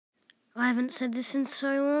I haven't said this in so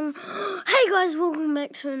long. Hey guys, welcome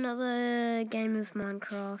back to another game of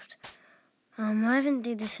Minecraft. I haven't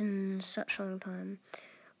did this in such a long time.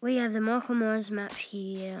 We have the Micheal map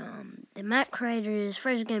here. The map creator is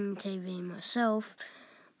Fraser Gaming TV, myself.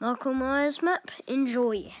 Micheal map,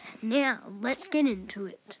 enjoy. Now, let's get into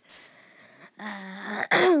it.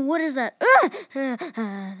 What is that?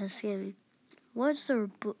 That scared me. What's the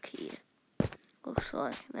book here? Looks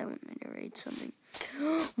like they want me to read something.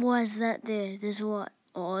 Why is that there? There's what?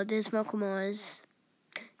 Oh, there's Micheal.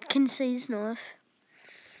 Can see his knife.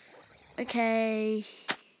 Okay.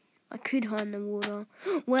 I could hide in the water.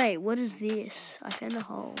 Wait, what is this? I found a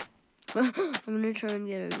hole. I'm gonna try and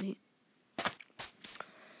get over here.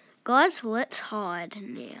 Guys, let's hide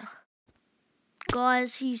now.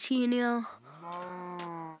 Guys, he's here now.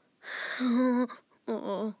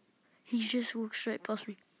 Uh-oh. He just walked straight past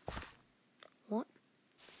me. What?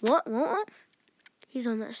 What? He's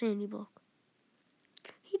on that sandy block.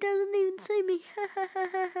 He doesn't even see me.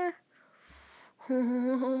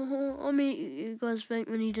 I'll meet you guys back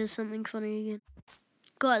when he does something funny again.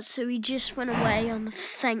 Guys, so he just went away. I'm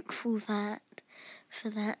thankful for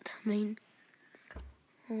that. I mean,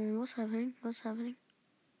 what's happening? What's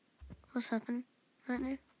happening right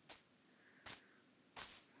now?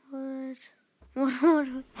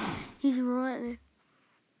 What? He's right there.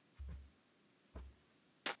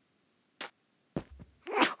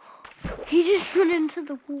 He just went into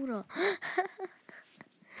the water.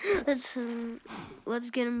 Let's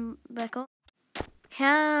get him back up.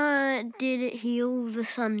 How did it heal? The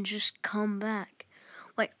sun just come back.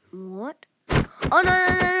 Wait, what? Oh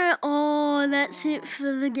no! Oh, that's it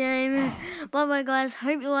for the game. Bye guys.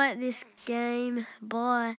 Hope you like this game.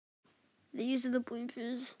 Bye. These are the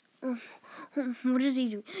bloopers. What is he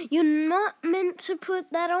doing? You're not meant to put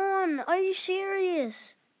that on. Are you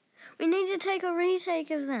serious? We need to take a retake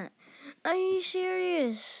of that. Are you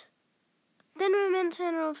serious? Then we're meant to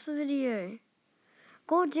turn off the video.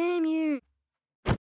 God damn you.